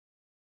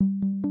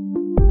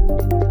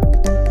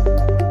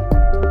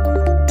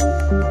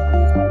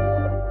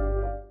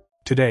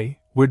Today,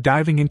 we're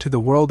diving into the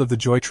world of the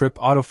Joytrip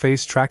Auto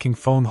Face Tracking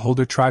Phone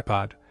Holder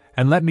Tripod,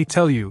 and let me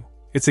tell you,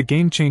 it's a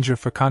game changer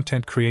for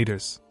content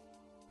creators.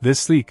 This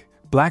sleek,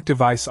 black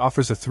device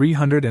offers a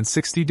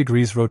 360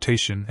 degrees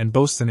rotation and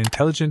boasts an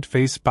intelligent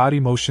face body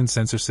motion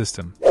sensor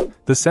system.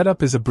 The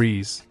setup is a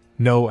breeze,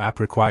 no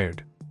app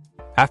required.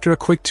 After a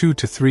quick 2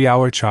 to 3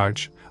 hour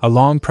charge, a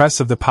long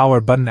press of the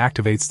power button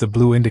activates the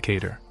blue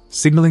indicator,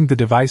 signaling the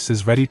device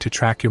is ready to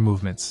track your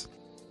movements.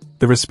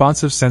 The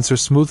responsive sensor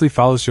smoothly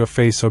follows your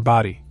face or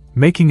body,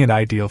 making it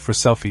ideal for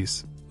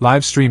selfies,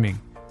 live streaming,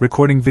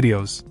 recording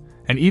videos,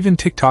 and even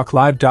TikTok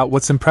Live.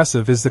 What's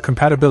impressive is the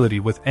compatibility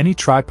with any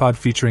tripod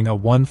featuring a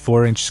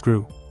 1/4-inch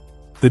screw.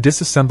 The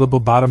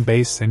disassemblable bottom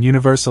base and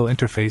universal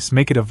interface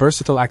make it a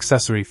versatile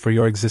accessory for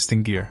your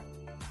existing gear.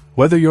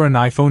 Whether you're an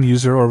iPhone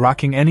user or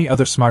rocking any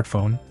other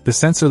smartphone, the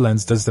sensor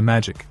lens does the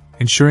magic,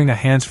 ensuring a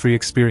hands-free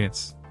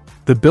experience.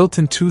 The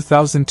built-in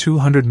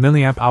 2,200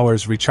 mAh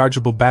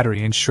rechargeable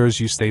battery ensures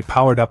you stay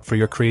powered up for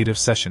your creative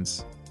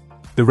sessions.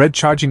 The red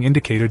charging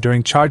indicator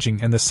during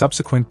charging and the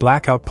subsequent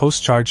blackout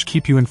post-charge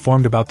keep you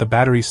informed about the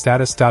battery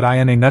status.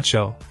 In a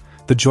nutshell,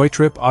 the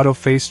Joytrip Auto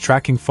Face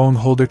Tracking Phone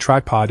Holder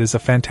Tripod is a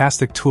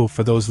fantastic tool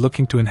for those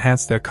looking to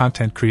enhance their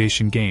content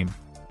creation game.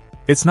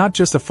 It's not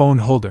just a phone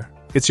holder,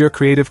 it's your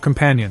creative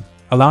companion,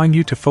 allowing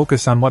you to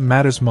focus on what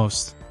matters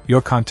most,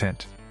 your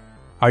content.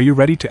 Are you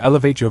ready to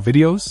elevate your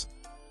videos?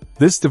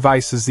 This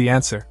device is the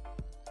answer.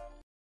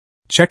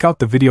 Check out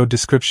the video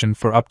description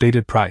for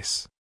updated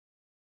price.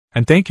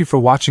 And thank you for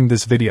watching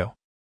this video.